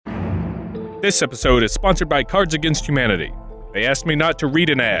This episode is sponsored by Cards Against Humanity. They asked me not to read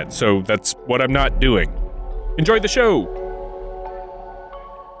an ad, so that's what I'm not doing. Enjoy the show!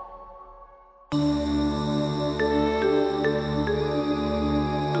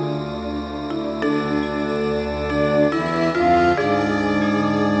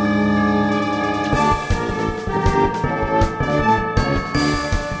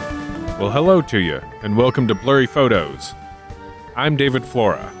 Well, hello to you, and welcome to Blurry Photos. I'm David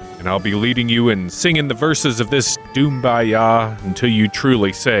Flora, and I'll be leading you in singing the verses of this Doombaya until you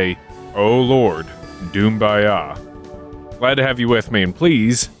truly say, "Oh Lord, Doombaya." Glad to have you with me, and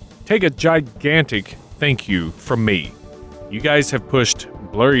please, take a gigantic thank you from me. You guys have pushed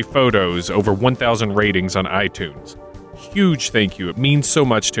Blurry Photos over 1,000 ratings on iTunes. Huge thank you. It means so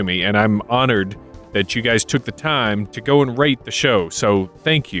much to me, and I'm honored that you guys took the time to go and rate the show, so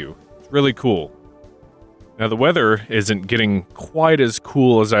thank you. It's really cool. Now, the weather isn't getting quite as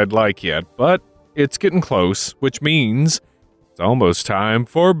cool as I'd like yet, but it's getting close, which means it's almost time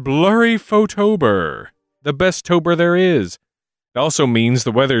for Blurry Photober, the best tober there is. It also means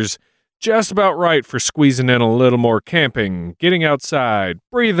the weather's just about right for squeezing in a little more camping, getting outside,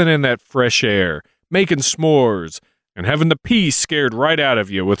 breathing in that fresh air, making s'mores, and having the pee scared right out of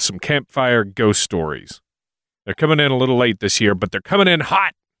you with some Campfire ghost stories. They're coming in a little late this year, but they're coming in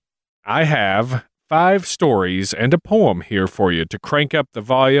hot. I have 5 stories and a poem here for you to crank up the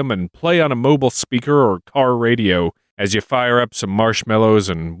volume and play on a mobile speaker or car radio as you fire up some marshmallows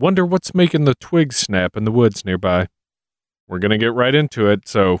and wonder what's making the twigs snap in the woods nearby. We're going to get right into it,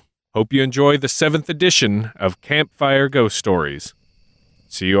 so hope you enjoy the 7th edition of Campfire Ghost Stories.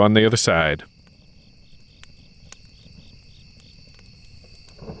 See you on the other side.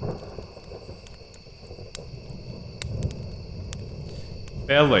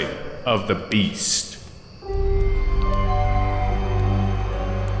 Belly of the Beast.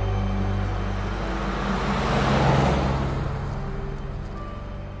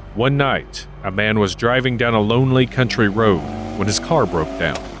 One night, a man was driving down a lonely country road when his car broke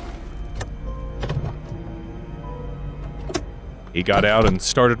down. He got out and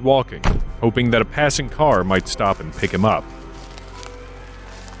started walking, hoping that a passing car might stop and pick him up.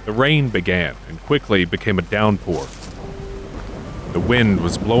 The rain began and quickly became a downpour. The wind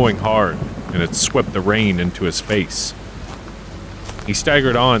was blowing hard, and it swept the rain into his face. He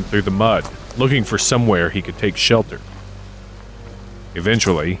staggered on through the mud, looking for somewhere he could take shelter.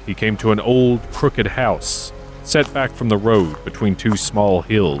 Eventually, he came to an old, crooked house, set back from the road between 2 small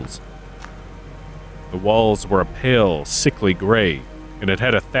hills. The walls were a pale, sickly gray, and it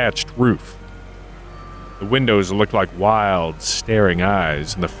had a thatched roof. The windows looked like wild, staring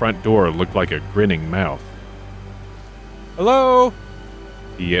eyes, and the front door looked like a grinning mouth. "Hello?"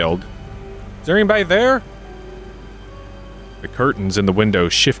 he yelled. "Is there anybody there?" The curtains in the window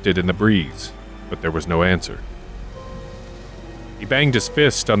shifted in the breeze, but there was no answer. He banged his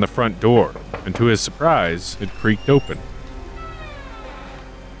fist on the front door, and to his surprise, it creaked open.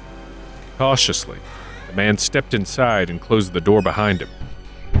 Cautiously, the man stepped inside and closed the door behind him.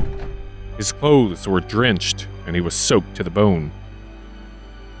 His clothes were drenched, and he was soaked to the bone.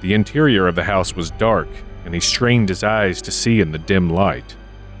 The interior of the house was dark, and he strained his eyes to see in the dim light.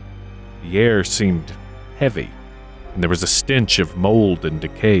 The air seemed heavy, and there was a stench of mold and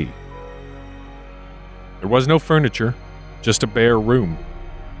decay. There was no furniture, just a bare room.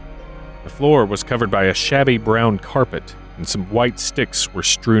 The floor was covered by a shabby brown carpet, and some white sticks were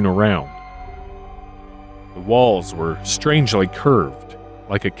strewn around. The walls were strangely curved,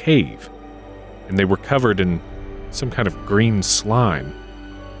 like a cave, and they were covered in some kind of green slime.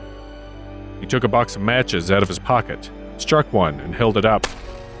 He took a box of matches out of his pocket, struck one, and held it up.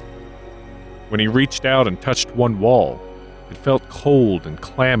 When he reached out and touched one wall, it felt cold and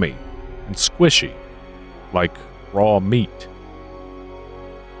clammy and squishy, like raw meat.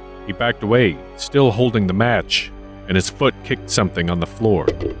 He backed away, still holding the match, and his foot kicked something on the floor.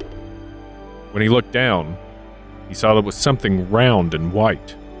 When he looked down, he saw it was something round and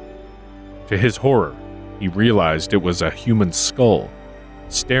white. To his horror, he realized it was a human skull,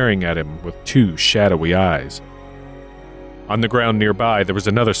 staring at him with 2 shadowy eyes. On the ground nearby, there was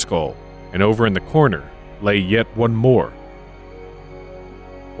another skull, and over in the corner lay yet one more.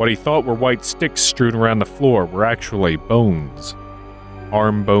 What he thought were white sticks strewn around the floor were actually bones.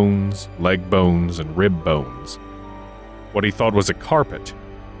 Arm bones, leg bones, and rib bones. What he thought was a carpet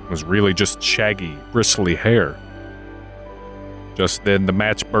was really just shaggy, bristly hair. Just then, the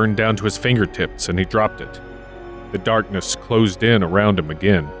match burned down to his fingertips, and he dropped it. The darkness closed in around him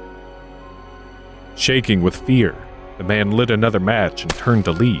again. Shaking with fear, the man lit another match and turned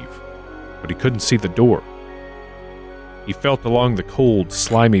to leave, but he couldn't see the door. He felt along the cold,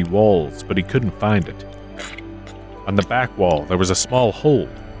 slimy walls, but he couldn't find it. On the back wall, there was a small hole,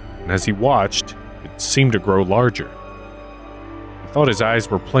 and as he watched, it seemed to grow larger. He thought his eyes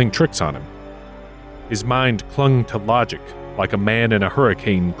were playing tricks on him. His mind clung to logic, like a man in a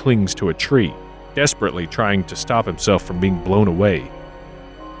hurricane clings to a tree, desperately trying to stop himself from being blown away.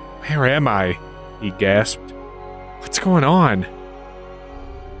 "Where am I?" he gasped. "What's going on?"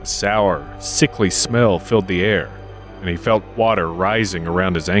 A sour, sickly smell filled the air, and he felt water rising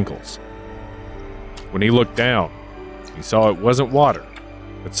around his ankles. When he looked down, he saw it wasn't water,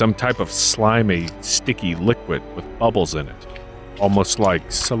 but some type of slimy, sticky liquid with bubbles in it, almost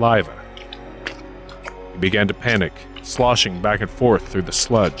like saliva. He began to panic, sloshing back and forth through the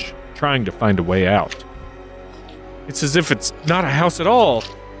sludge, trying to find a way out. "It's as if it's not a house at all,"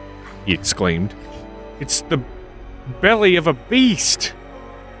 he exclaimed. "It's the belly of a beast."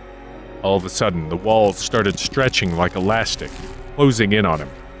 All of a sudden, the walls started stretching like elastic, closing in on him.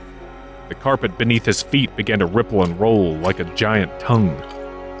 The carpet beneath his feet began to ripple and roll like a giant tongue.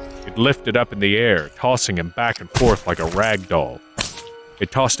 It lifted up in the air, tossing him back and forth like a rag doll.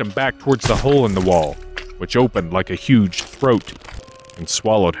 It tossed him back towards the hole in the wall, which opened like a huge throat and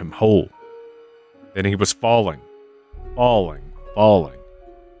swallowed him whole. Then he was falling,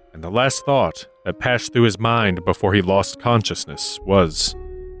 and the last thought that passed through his mind before he lost consciousness was,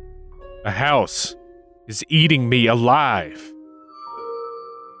 "A house is eating me alive."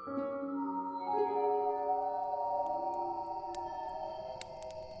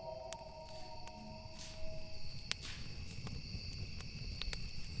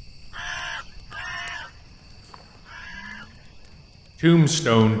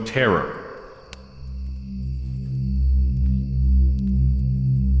 Tombstone Terror.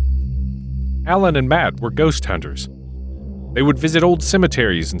 Alan and Matt were ghost hunters. They would visit old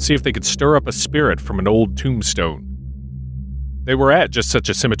cemeteries and see if they could stir up a spirit from an old tombstone. They were at just such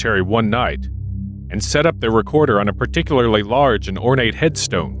a cemetery one night and set up their recorder on a particularly large and ornate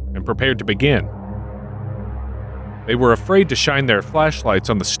headstone and prepared to begin. They were afraid to shine their flashlights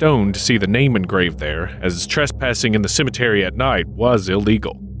on the stone to see the name engraved there, as trespassing in the cemetery at night was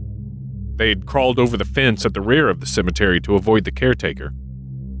illegal. They'd crawled over the fence at the rear of the cemetery to avoid the caretaker.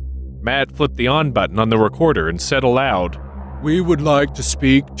 Matt flipped the on button on the recorder and said aloud, "We would like to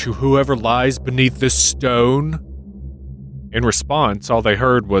speak to whoever lies beneath this stone." In response, all they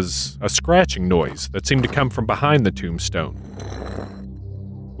heard was a scratching noise that seemed to come from behind the tombstone.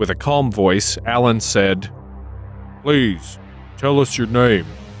 With a calm voice, Alan said, "Please, tell us your name."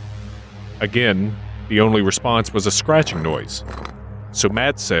 Again, the only response was a scratching noise. So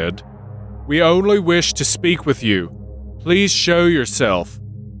Matt said, "We only wish to speak with you. Please show yourself."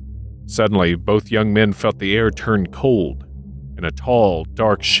 Suddenly, both young men felt the air turn cold, and a tall,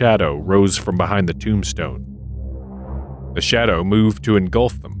 dark shadow rose from behind the tombstone. The shadow moved to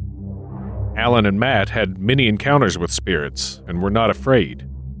engulf them. Alan and Matt had many encounters with spirits and were not afraid.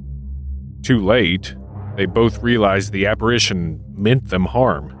 Too late, they both realized the apparition meant them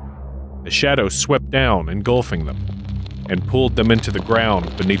harm. The shadow swept down, engulfing them, and pulled them into the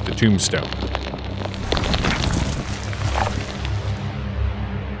ground beneath the tombstone.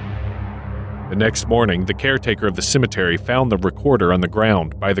 The next morning, the caretaker of the cemetery found the recorder on the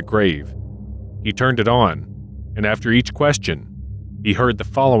ground by the grave. He turned it on, and after each question, he heard the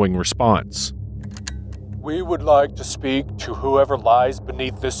following response. "We would like to speak to whoever lies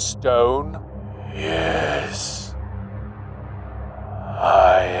beneath this stone." "Yes,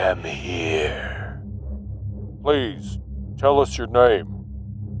 I am here." "Please, tell us your name."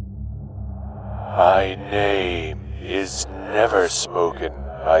 "My name is never spoken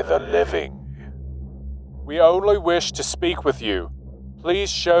by the living." "We only wish to speak with you. Please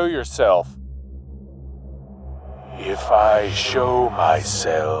show yourself." "If I show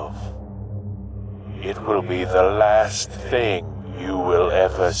myself, it will be the last thing you will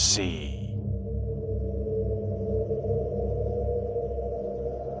ever see.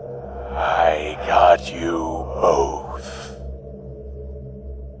 I got you both."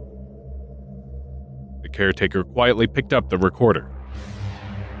 The caretaker quietly picked up the recorder.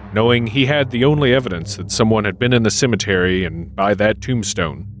 Knowing he had the only evidence that someone had been in the cemetery and by that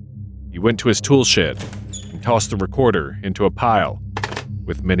tombstone, he went to his tool shed and tossed the recorder into a pile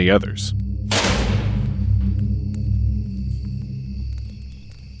with many others.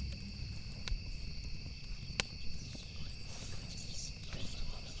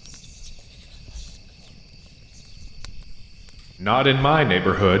 Not in my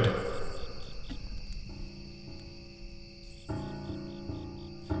neighborhood.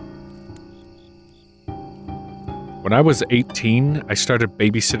 When I was 18, I started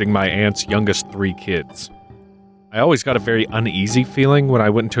babysitting my aunt's youngest 3 kids. I always got a very uneasy feeling when I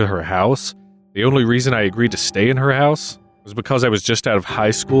went into her house. The only reason I agreed to stay in her house was because I was just out of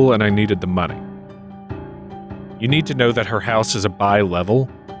high school and I needed the money. You need to know that her house is a bi-level.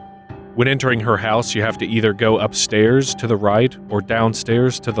 When entering her house, you have to either go upstairs to the right or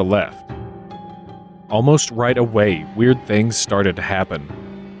downstairs to the left. Almost right away, weird things started to happen.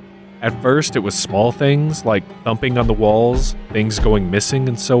 At first, it was small things like thumping on the walls, things going missing,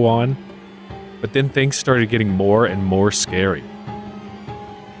 and so on. But then things started getting more and more scary.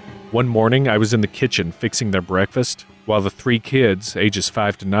 One morning, I was in the kitchen fixing their breakfast, while the 3 kids, ages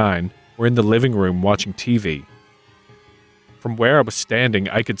 5 to 9, were in the living room watching TV. From where I was standing,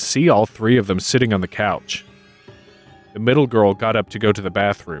 I could see all 3 of them sitting on the couch. The middle girl got up to go to the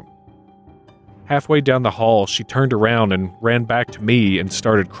bathroom. Halfway down the hall, she turned around and ran back to me and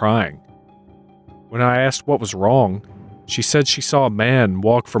started crying. When I asked what was wrong, she said she saw a man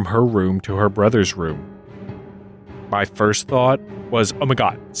walk from her room to her brother's room. My first thought was, oh my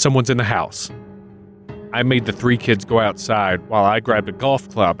God, someone's in the house. I made the 3 kids go outside while I grabbed a golf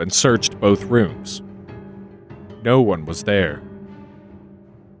club and searched both rooms. No one was there.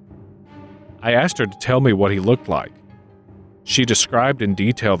 I asked her to tell me what he looked like. She described in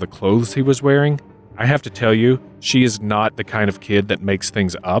detail the clothes he was wearing. I have to tell you, she is not the kind of kid that makes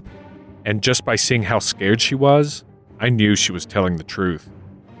things up, and just by seeing how scared she was, I knew she was telling the truth.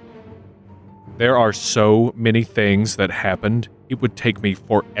 There are so many things that happened, it would take me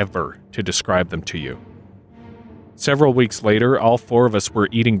forever to describe them to you. Several weeks later, all 4 of us were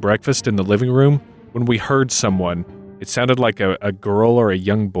eating breakfast in the living room when we heard someone, it sounded like a girl or a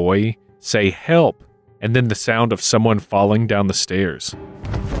young boy, say help, and then the sound of someone falling down the stairs.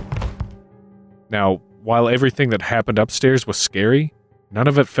 Now, while everything that happened upstairs was scary, none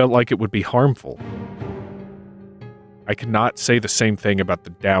of it felt like it would be harmful. I cannot say the same thing about the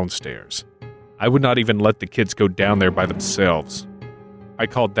downstairs. I would not even let the kids go down there by themselves. I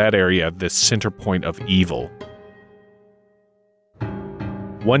called that area the center point of evil.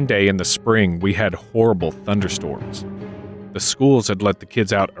 One day in the spring, we had horrible thunderstorms. The schools had let the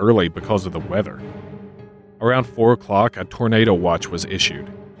kids out early because of the weather. Around 4 o'clock, a tornado watch was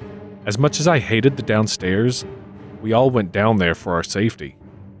issued. As much as I hated the downstairs, we all went down there for our safety.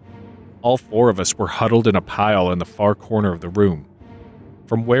 All 4 of us were huddled in a pile in the far corner of the room.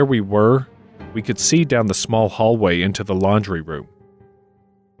 From where we were, we could see down the small hallway into the laundry room.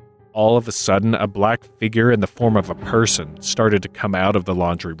 All of a sudden, a black figure in the form of a person started to come out of the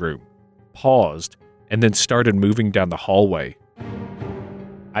laundry room, paused, and then started moving down the hallway.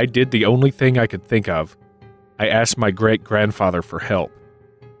 I did the only thing I could think of. I asked my great-grandfather for help.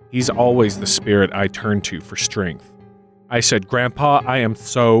 He's always the spirit I turn to for strength. I said, "Grandpa, I am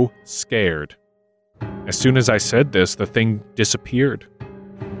so scared." As soon as I said this, the thing disappeared.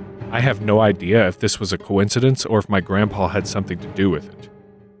 I have no idea if this was a coincidence or if my grandpa had something to do with it.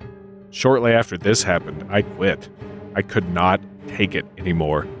 Shortly after this happened, I quit. I could not take it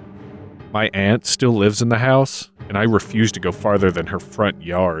anymore. My aunt still lives in the house, and I refuse to go farther than her front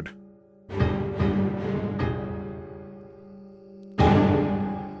yard.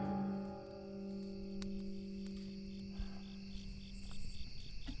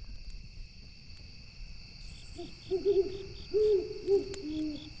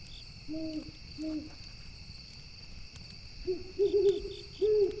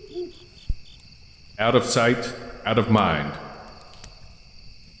 Out of sight, out of mind.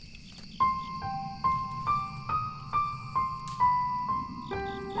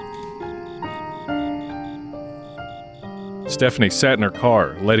 Stephanie sat in her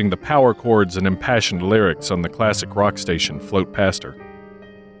car, letting the power chords and impassioned lyrics on the classic rock station float past her.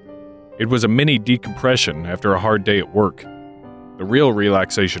 It was a mini decompression after a hard day at work. The real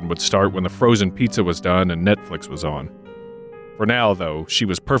relaxation would start when the frozen pizza was done and Netflix was on. For now, though, she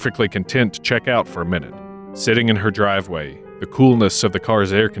was perfectly content to check out for a minute, sitting in her driveway, the coolness of the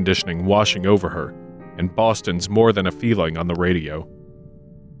car's air conditioning washing over her, and Boston's More Than a Feeling on the radio.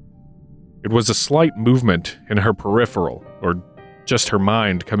 It was a slight movement in her peripheral, or just her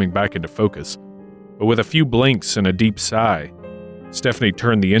mind coming back into focus, but with a few blinks and a deep sigh, Stephanie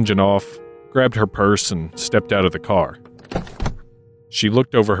turned the engine off, grabbed her purse, and stepped out of the car. She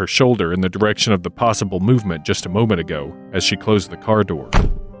looked over her shoulder in the direction of the possible movement just a moment ago as she closed the car door.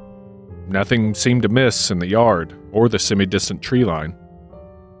 Nothing seemed amiss in the yard or the semi-distant tree line.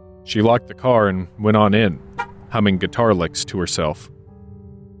 She locked the car and went on in, humming guitar licks to herself.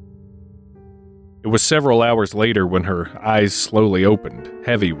 It was several hours later when her eyes slowly opened,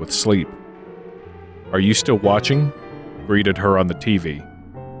 heavy with sleep. "Are you still watching?" greeted her on the TV.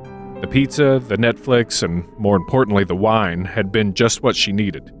 The pizza, the Netflix, and more importantly the wine had been just what she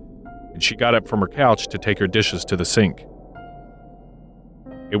needed. and she got up from her couch to take her dishes to the sink.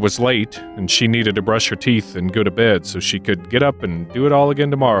 It was late, and she needed to brush her teeth and go to bed so she could get up and do it all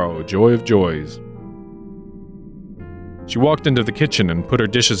again tomorrow, joy of joys. She walked into the kitchen and put her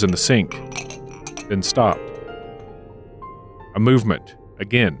dishes in the sink, then stopped. A movement,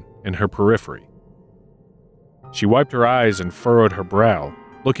 again, in her periphery. She wiped her eyes and furrowed her brow,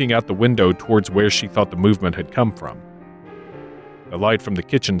 looking out the window towards where she thought the movement had come from. The light from the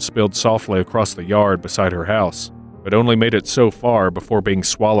kitchen spilled softly across the yard beside her house, but only made it so far before being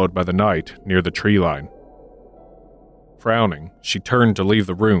swallowed by the night near the tree line. Frowning, she turned to leave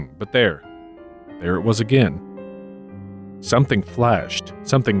the room, but there it was again. Something flashed,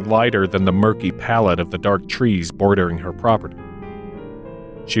 something lighter than the murky palette of the dark trees bordering her property.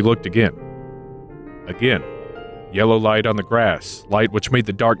 She looked again. Again. Yellow light on the grass, light which made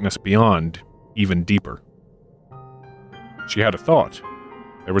the darkness beyond even deeper. She had a thought.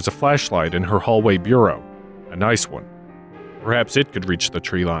 There was a flashlight in her hallway bureau, a nice one. Perhaps it could reach the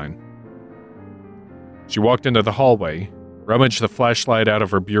tree line. She walked into the hallway, rummaged the flashlight out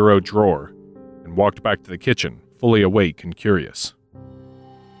of her bureau drawer, and walked back to the kitchen, fully awake and curious.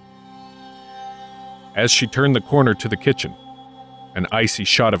 As she turned the corner to the kitchen, an icy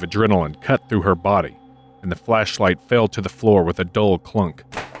shot of adrenaline cut through her body, and the flashlight fell to the floor with a dull clunk.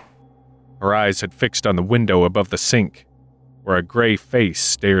 Her eyes had fixed on the window above the sink, where a gray face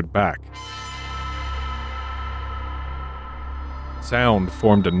stared back. Sound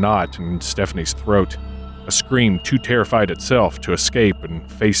formed a knot in Stephanie's throat, a scream too terrified itself to escape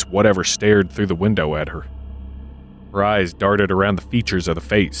and face whatever stared through the window at her. Her eyes darted around the features of the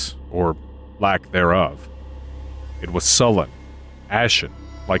face, or lack thereof. It was sullen, ashen,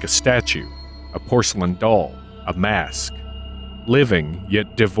 like a statue, a porcelain doll, a mask, living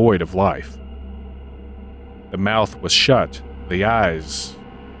yet devoid of life. The mouth was shut, the eyes,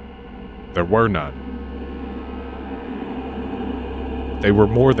 there were none. They were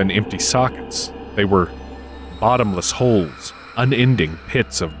more than empty sockets. They were bottomless holes, unending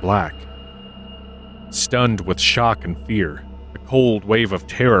pits of black. Stunned with shock and fear, a cold wave of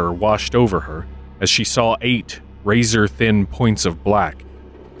terror washed over her as she saw 8 razor-thin points of black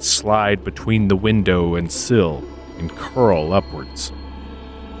slide between the window and sill and curl upwards.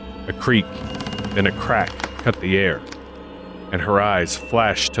 A creak, then a crack cut the air, and her eyes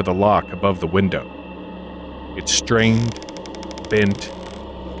flashed to the lock above the window. It strained, bent,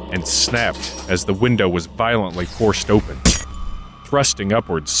 and snapped as the window was violently forced open, thrusting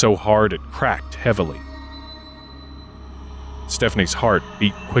upwards so hard it cracked heavily. Stephanie's heart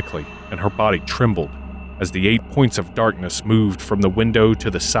beat quickly, and her body trembled as the 8 points of darkness moved from the window to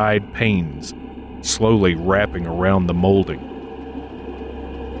the side panes, slowly wrapping around the molding.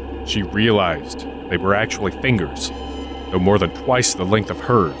 She realized they were actually fingers, though more than twice the length of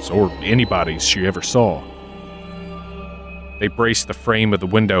hers or anybody's she ever saw. They braced the frame of the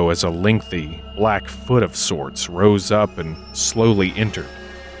window as a lengthy, black foot of sorts rose up and slowly entered,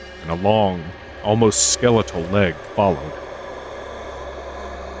 and a long, almost skeletal leg followed.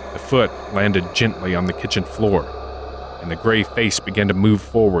 The foot landed gently on the kitchen floor, and the gray face began to move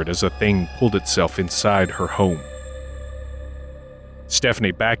forward as the thing pulled itself inside her home.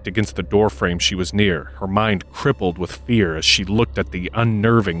 Stephanie backed against the doorframe she was near, her mind crippled with fear as she looked at the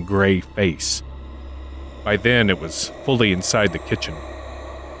unnerving gray face. By then, it was fully inside the kitchen.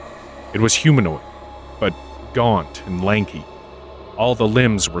 It was humanoid, but gaunt and lanky. All the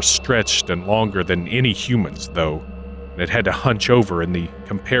limbs were stretched and longer than any human's, though, and it had to hunch over in the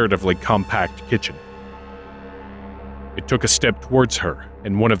comparatively compact kitchen. It took a step towards her,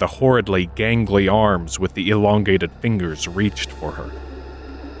 and one of the horridly gangly arms with the elongated fingers reached for her.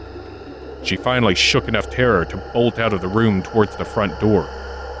 She finally shook enough terror to bolt out of the room towards the front door.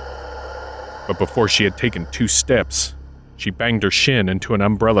 But before she had taken 2 steps, she banged her shin into an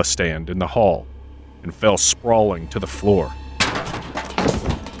umbrella stand in the hall and fell sprawling to the floor.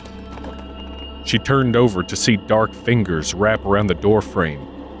 She turned over to see dark fingers wrap around the doorframe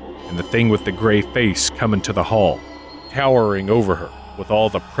and the thing with the gray face come into the hall, towering over her with all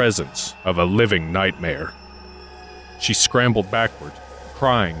the presence of a living nightmare. She scrambled backward,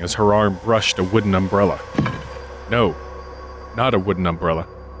 crying as her arm brushed a wooden umbrella. No, not a wooden umbrella.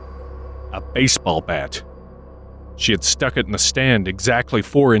 A baseball bat. She had stuck it in the stand exactly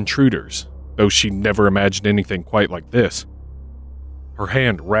for intruders, though she never imagined anything quite like this. Her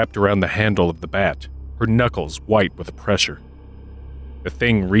hand wrapped around the handle of the bat, her knuckles white with pressure. The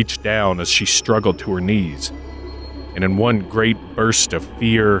thing reached down as she struggled to her knees, and in one great burst of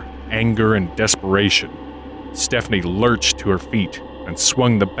fear, anger, and desperation, Stephanie lurched to her feet and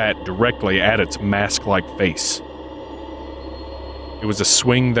swung the bat directly at its mask-like face. It was a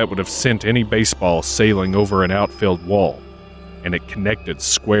swing that would have sent any baseball sailing over an outfield wall, and it connected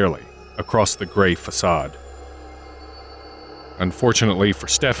squarely across the gray facade. Unfortunately for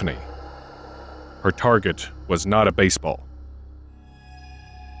Stephanie, her target was not a baseball.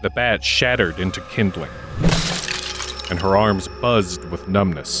 The bat shattered into kindling, and her arms buzzed with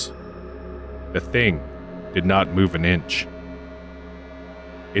numbness. The thing did not move an inch.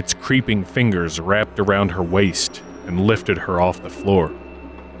 Its creeping fingers wrapped around her waist and lifted her off the floor.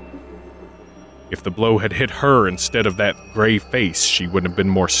 If the blow had hit her instead of that gray face, she would have been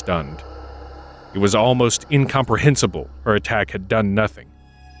more stunned. It was almost incomprehensible her attack had done nothing,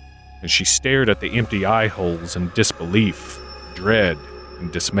 and she stared at the empty eye holes in disbelief, dread,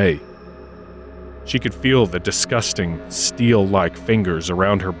 and dismay. She could feel the disgusting, steel-like fingers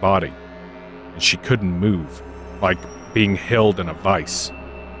around her body, and she couldn't move, like being held in a vice.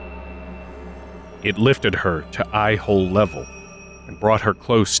 It lifted her to eye-hole level and brought her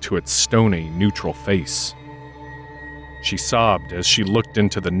close to its stony, neutral face. She sobbed as she looked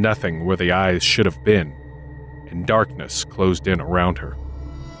into the nothing where the eyes should have been, and darkness closed in around her.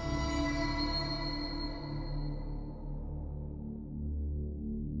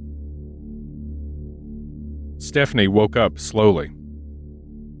 Stephanie woke up slowly.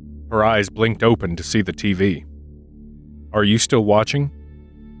 Her eyes blinked open to see the TV. "Are you still watching?"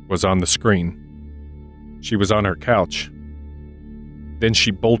 was on the screen. She was on her couch. Then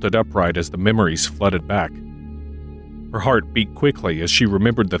she bolted upright as the memories flooded back. Her heart beat quickly as she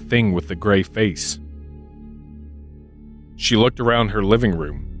remembered the thing with the gray face. She looked around her living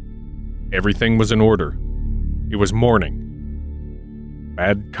room. Everything was in order. It was morning.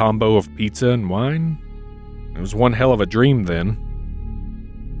 Bad combo of pizza and wine? It was one hell of a dream then.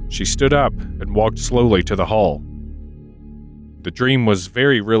 She stood up and walked slowly to the hall. The dream was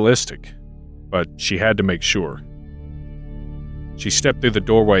very realistic, but she had to make sure. She stepped through the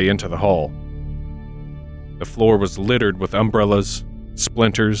doorway into the hall. The floor was littered with umbrellas,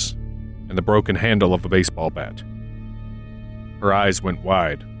 splinters, and the broken handle of a baseball bat. Her eyes went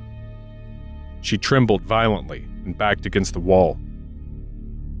wide. She trembled violently and backed against the wall.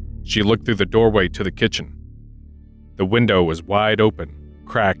 She looked through the doorway to the kitchen. The window was wide open,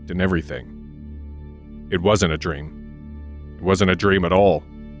 cracked and everything. It wasn't a dream. It wasn't a dream at all.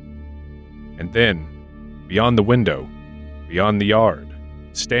 And then, beyond the window, beyond the yard,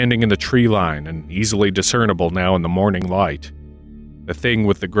 standing in the tree line and easily discernible now in the morning light, the thing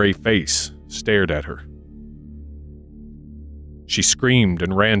with the gray face stared at her. She screamed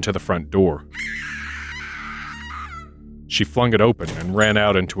and ran to the front door. She flung it open and ran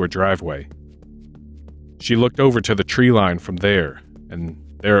out into her driveway. She looked over to the tree line from there, and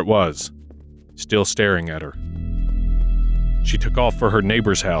there it was, still staring at her. She took off for her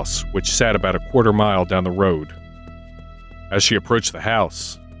neighbor's house, which sat about a quarter mile down the road. As she approached the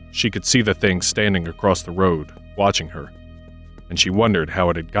house, she could see the thing standing across the road, watching her, and she wondered how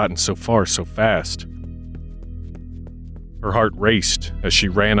it had gotten so far so fast. Her heart raced as she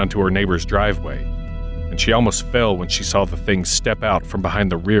ran onto her neighbor's driveway, and she almost fell when she saw the thing step out from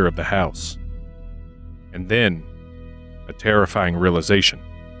behind the rear of the house. And then, a terrifying realization.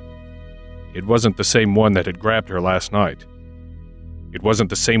 It wasn't the same one that had grabbed her last night. It wasn't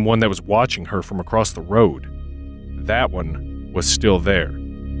the same one that was watching her from across the road. That one was still there.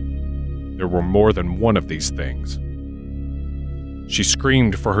 There were more than one of these things. She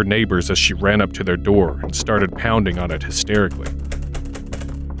screamed for her neighbors as she ran up to their door and started pounding on it hysterically.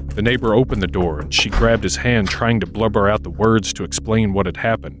 The neighbor opened the door and she grabbed his hand, trying to blubber out the words to explain what had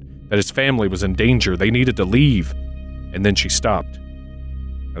happened, that his family was in danger, they needed to leave, and then she stopped,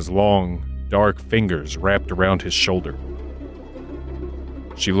 as long, dark fingers wrapped around his shoulder.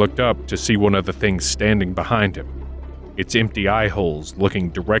 She looked up to see one of the things standing behind him, its empty eye holes looking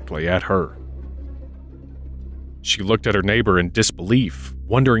directly at her. She looked at her neighbor in disbelief,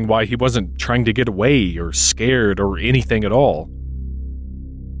 wondering why he wasn't trying to get away or scared or anything at all.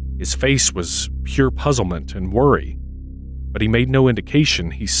 His face was pure puzzlement and worry, but he made no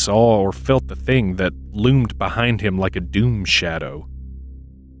indication he saw or felt the thing that loomed behind him like a doom shadow.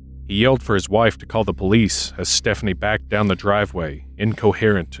 He yelled for his wife to call the police as Stephanie backed down the driveway,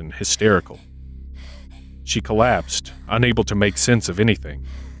 incoherent and hysterical. She collapsed, unable to make sense of anything.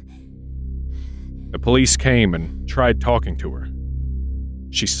 The police came and tried talking to her.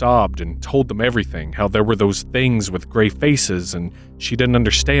 She sobbed and told them everything, how there were those things with gray faces and she didn't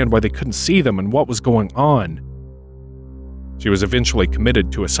understand why they couldn't see them and what was going on. She was eventually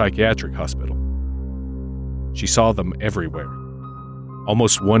committed to a psychiatric hospital. She saw them everywhere,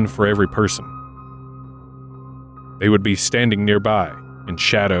 almost one for every person. They would be standing nearby, in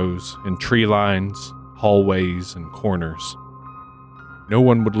shadows, in tree lines, hallways, and corners. no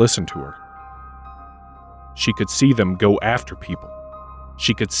one would listen to her. She could see them go after people.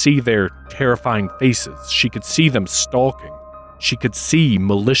 She could see their terrifying faces. She could see them stalking. She could see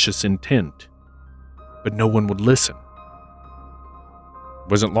malicious intent. But no one would listen. It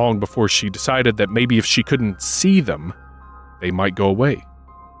wasn't long before she decided that maybe if she couldn't see them, they might go away,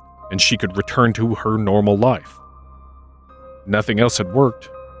 and she could return to her normal life. Nothing else had worked.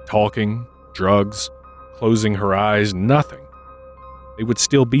 Talking, drugs, closing her eyes, nothing. They would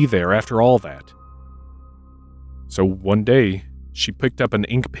still be there after all that. So one day, she picked up an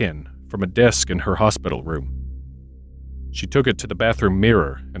ink pen from a desk in her hospital room. She took it to the bathroom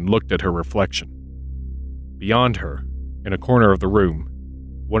mirror and looked at her reflection. Beyond her, in a corner of the room,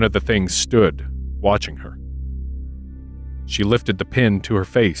 one of the things stood, watching her. She lifted the pen to her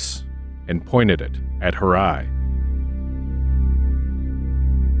face and pointed it at her eye.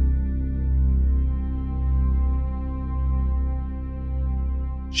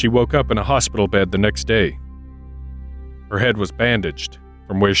 She woke up in a hospital bed the next day. Her head was bandaged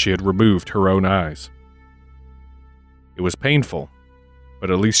from where she had removed her own eyes. It was painful,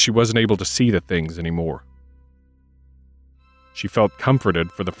 but at least she wasn't able to see the things anymore. She felt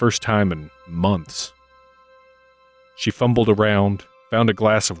comforted for the first time in months. She fumbled around, found a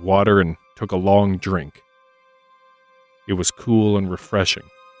glass of water, and took a long drink. It was cool and refreshing,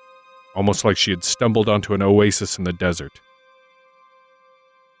 almost like she had stumbled onto an oasis in the desert.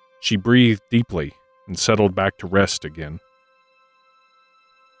 She breathed deeply and settled back to rest again.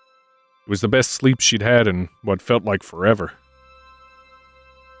 It was the best sleep she'd had in what felt like forever.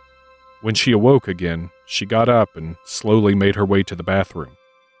 When she awoke again, she got up and slowly made her way to the bathroom.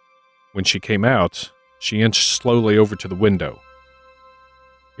 When she came out, she inched slowly over to the window.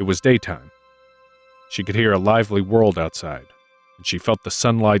 It was daytime. She could hear a lively world outside, and she felt the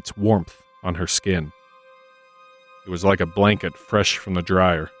sunlight's warmth on her skin. It was like a blanket fresh from the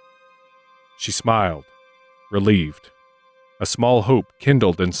dryer. She smiled, relieved. A small hope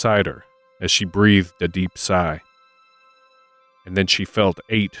kindled inside her as she breathed a deep sigh. And then she felt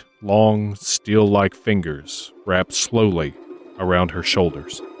 8 long, steel-like fingers wrap slowly around her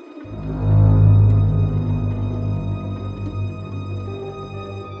shoulders.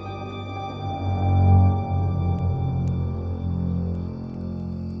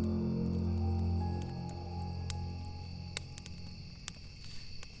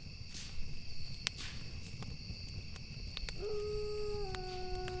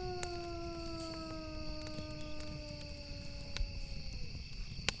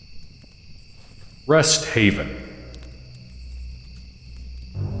 Rest Haven.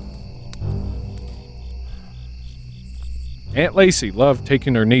 Aunt Lacey loved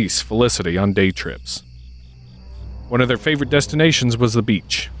taking her niece, Felicity, on day trips. One of their favorite destinations was the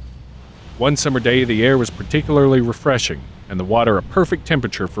beach. One summer day, the air was particularly refreshing, and the water a perfect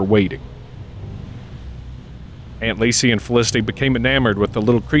temperature for wading. Aunt Lacey and Felicity became enamored with the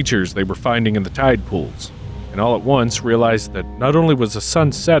little creatures they were finding in the tide pools, and all at once realized that not only was the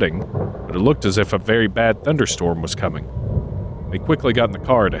sun setting, but it looked as if a very bad thunderstorm was coming. They quickly got in the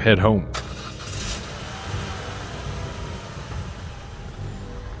car to head home.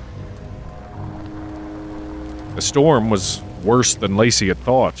 The storm was worse than Lacey had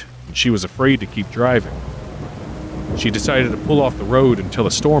thought, and she was afraid to keep driving. She decided to pull off the road until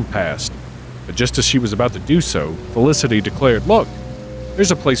the storm passed, but just as she was about to do so, Felicity declared, "Look,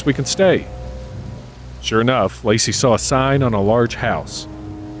 there's a place we can stay." Sure enough, Lacey saw a sign on a large house.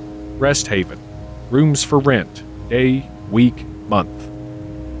 Rest Haven, rooms for rent, day, week, month.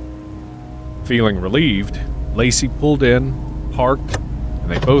 Feeling relieved, Lacey pulled in, parked, and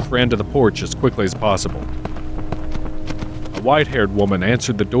they both ran to the porch as quickly as possible. A white-haired woman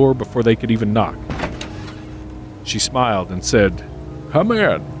answered the door before they could even knock. She smiled and said, "Come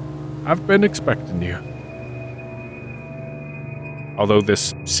in. I've been expecting you." Although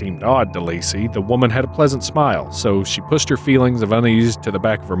this seemed odd to Lacey, the woman had a pleasant smile, so she pushed her feelings of unease to the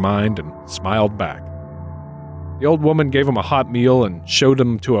back of her mind and smiled back. The old woman gave him a hot meal and showed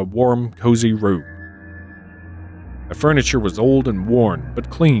him to a warm, cozy room. The furniture was old and worn,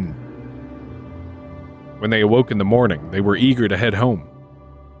 but clean. When they awoke in the morning, they were eager to head home.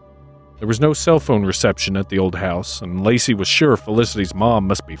 There was no cell phone reception at the old house, and Lacey was sure Felicity's mom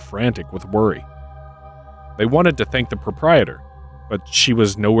must be frantic with worry. They wanted to thank the proprietor, but she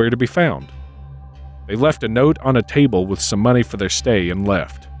was nowhere to be found. They left a note on a table with some money for their stay and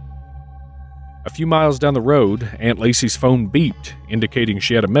left. A few miles down the road, Aunt Lacey's phone beeped, indicating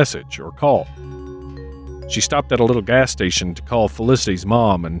she had a message or call. She stopped at a little gas station to call Felicity's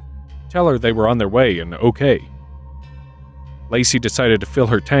mom and tell her they were on their way and okay. Lacey decided to fill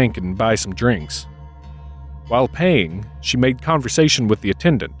her tank and buy some drinks. While paying, she made conversation with the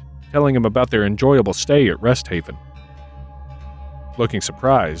attendant, telling him about their enjoyable stay at Rest Haven. Looking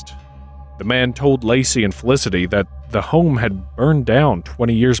surprised, the man told Lacey and Felicity that the home had burned down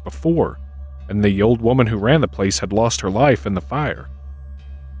 20 years before, and the old woman who ran the place had lost her life in the fire.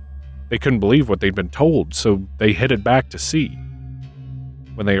 They couldn't believe what they'd been told, so they headed back to see.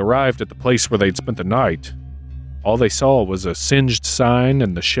 When they arrived at the place where they'd spent the night, all they saw was a singed sign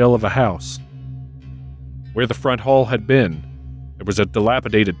and the shell of a house. Where the front hall had been, there was a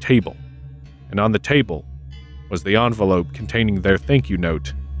dilapidated table, and on the table was the envelope containing their thank you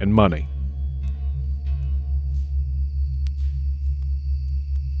note and money.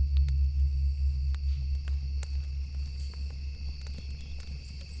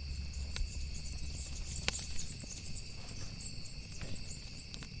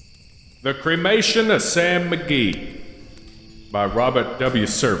 The Cremation of Sam McGee by Robert W.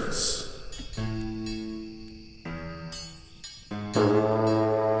 Service.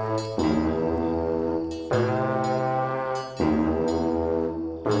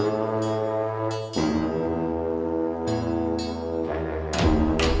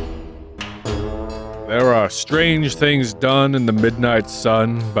 There are strange things done in the midnight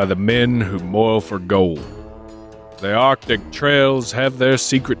sun by the men who moil for gold. The Arctic trails have their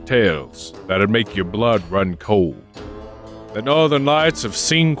secret tales that'd make your blood run cold. The Northern Lights have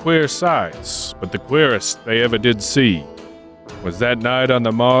seen queer sights, but the queerest they ever did see was that night on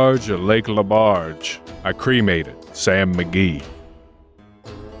the marge of Lake LaBarge. I cremated Sam McGee.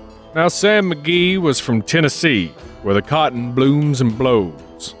 Now, Sam McGee was from Tennessee, where the cotton blooms and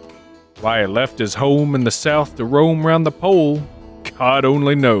blows. Why he left his home in the South to roam round the pole, God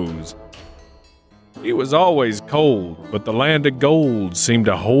only knows. He was always cold, but the land of gold seemed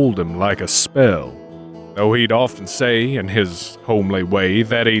to hold him like a spell. Though he'd often say, in his homely way,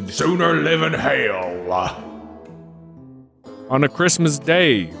 that he'd sooner live in hell. On a Christmas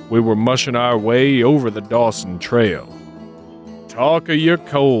day, we were mushing our way over the Dawson Trail. Talk of your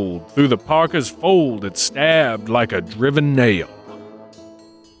cold, through the parka's fold it stabbed like a driven nail.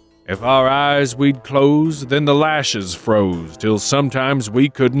 If our eyes we'd close, then the lashes froze till sometimes we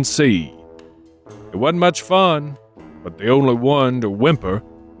couldn't see. It wasn't much fun, but the only one to whimper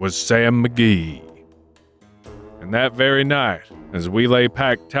was Sam McGee. And that very night, as we lay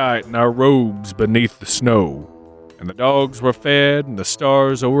packed tight in our robes beneath the snow, and the dogs were fed and the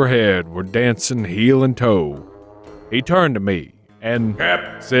stars overhead were dancing heel and toe, he turned to me and,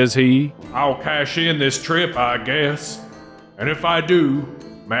 "Cap," says he, "I'll cash in this trip, I guess. And if I do,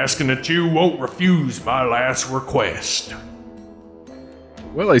 I'm asking that you won't refuse my last request."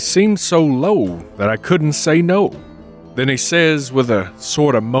 Well, he seemed so low that I couldn't say no. Then he says with a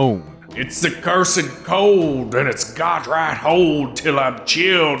sort of moan, "It's the cursed cold, and it's got right hold till I'm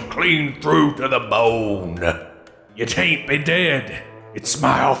chilled clean through to the bone. You tain't be dead. It's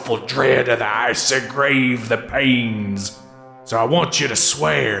my awful dread of the icy grave that pains. So I want you to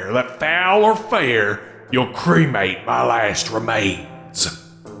swear that foul or fair, you'll cremate my last remains."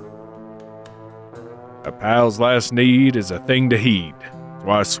 A pal's last need is a thing to heed, so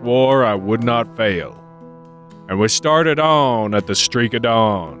I swore I would not fail. And we started on at the streak of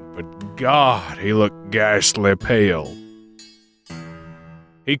dawn, but God, he looked ghastly pale.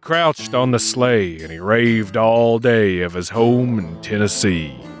 He crouched on the sleigh, and he raved all day of his home in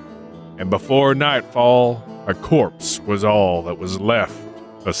Tennessee. And before nightfall, a corpse was all that was left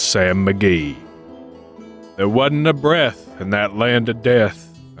of Sam McGee. There wasn't a breath in that land of death,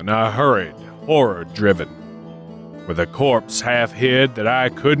 and I hurried, horror-driven, with a corpse half hid that I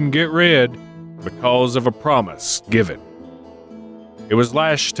couldn't get rid because of a promise given. It was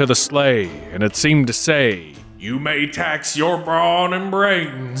lashed to the sleigh, and it seemed to say, "You may tax your brawn and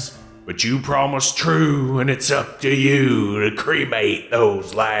brains, but you promised true, and it's up to you to cremate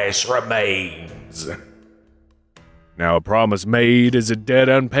those last remains." Now a promise made is a debt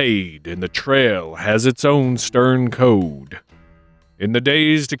unpaid, and the trail has its own stern code. In the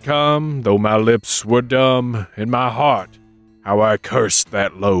days to come, though my lips were dumb, in my heart, how I cursed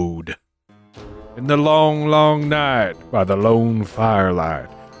that load. In the long, long night, by the lone firelight,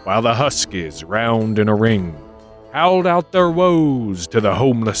 while the huskies, round in a ring, howled out their woes to the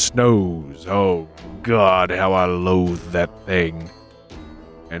homeless snows, oh God, how I loathed that thing.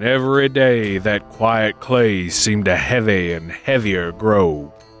 And every day that quiet clay seemed to heavy and heavier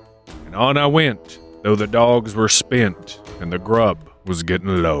grow. And on I went, though the dogs were spent, and the grub was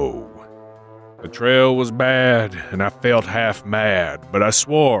getting low. The trail was bad, and I felt half mad, but I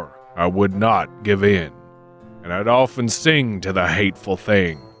swore I would not give in. And I'd often sing to the hateful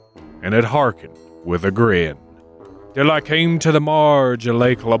thing, and it hearkened with a grin. till I came to the marge of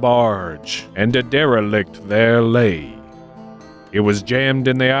Lake Labarge, and a derelict there lay. It was jammed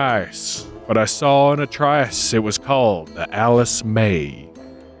in the ice, but I saw in a trice it was called the Alice May.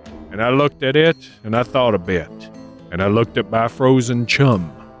 And I looked at it, and I thought a bit, and I looked at my frozen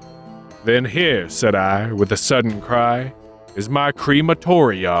chum. Then here, said I, with a sudden cry, is my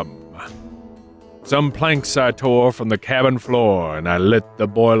crematorium. Some planks I tore from the cabin floor, and I lit the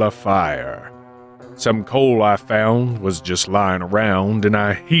boiler fire. Some coal I found was just lying around, and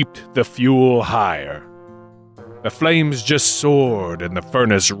I heaped the fuel higher. The flames just soared, and the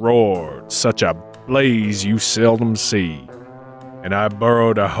furnace roared, such a blaze you seldom see. And I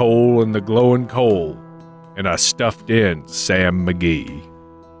burrowed a hole in the glowing coal, and I stuffed in Sam McGee.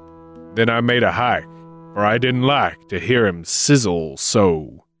 Then I made a hike, for I didn't like to hear him sizzle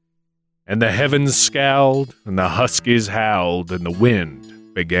so. And the heavens scowled, and the huskies howled, and the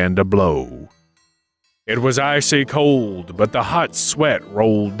wind began to blow. It was icy cold, but the hot sweat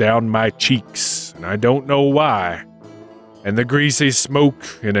rolled down my cheeks, and I don't know why. And the greasy smoke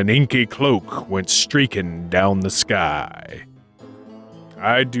in an inky cloak went streaking down the sky.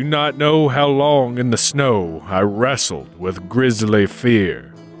 I do not know how long in the snow I wrestled with grisly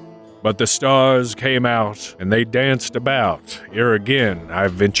fear, but the stars came out and they danced about ere again I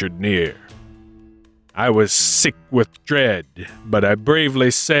ventured near. I was sick with dread, but I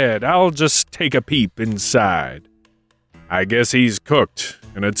bravely said, I'll just take a peep inside. I guess he's cooked,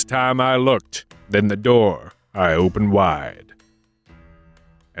 and it's time I looked. Then the door I opened wide.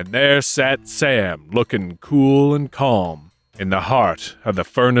 And there sat Sam, looking cool and calm, in the heart of the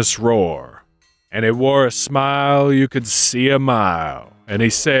furnace roar. And he wore a smile you could see a mile. And he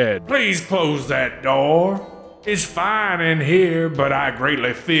said, Please close that door. It's fine in here, but I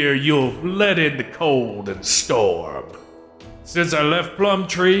greatly fear you'll let in the cold and storm. Since I left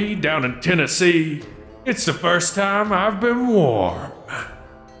Plumtree down in Tennessee, it's the first time I've been warm.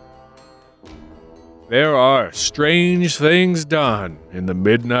 There are strange things done in the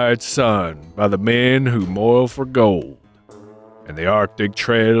midnight sun by the men who moil for gold. And the Arctic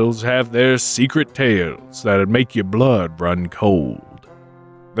trails have their secret tales that'd make your blood run cold.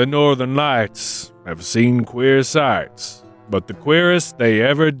 The Northern Lights have seen queer sights, but the queerest they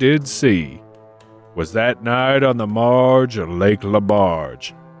ever did see was that night on the marge of Lake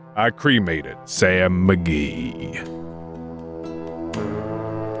Labarge. I cremated Sam McGee.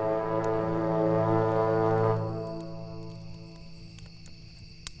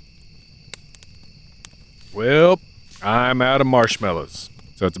 Well, I'm out of marshmallows,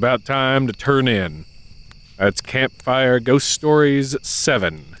 so it's about time to turn in. That's Campfire Ghost Stories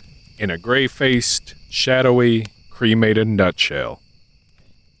 7, in a gray-faced, shadowy, cremated nutshell.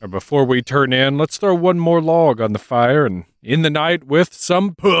 Before we turn in, let's throw one more log on the fire and end the night with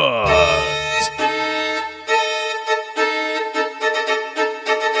some puds.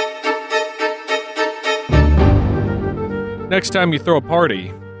 Next time you throw a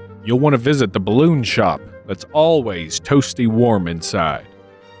party, you'll want to visit the balloon shop that's always toasty warm inside.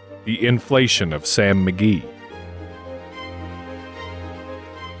 The inflation of Sam McGee.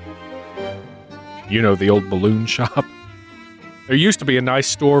 You know the old balloon shop? There used to be a nice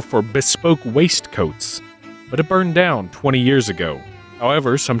store for bespoke waistcoats, but it burned down 20 years ago.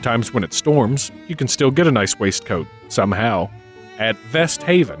 However, sometimes when it storms, you can still get a nice waistcoat, somehow, at Vest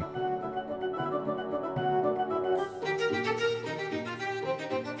Haven.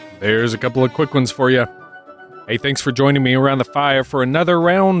 There's a couple of quick ones for you. Hey, thanks for joining me around the fire for another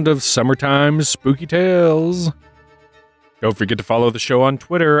round of summertime spooky tales. Don't forget to follow the show on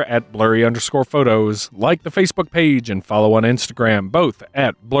Twitter at blurry_photos, like the Facebook page, and follow on Instagram, both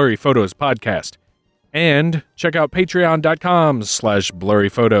at Blurry Photos Podcast. And check out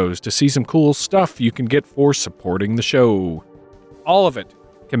patreon.com/blurryphotos to see some cool stuff you can get for supporting the show. All of it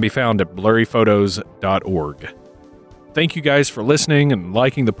can be found at blurryphotos.org. Thank you guys for listening and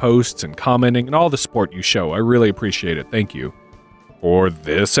liking the posts and commenting and all the support you show. I really appreciate it. Thank you. For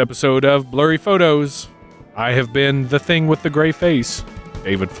this episode of Blurry Photos, I have been the thing with the gray face,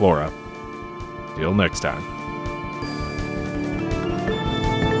 David Flora. Till next time.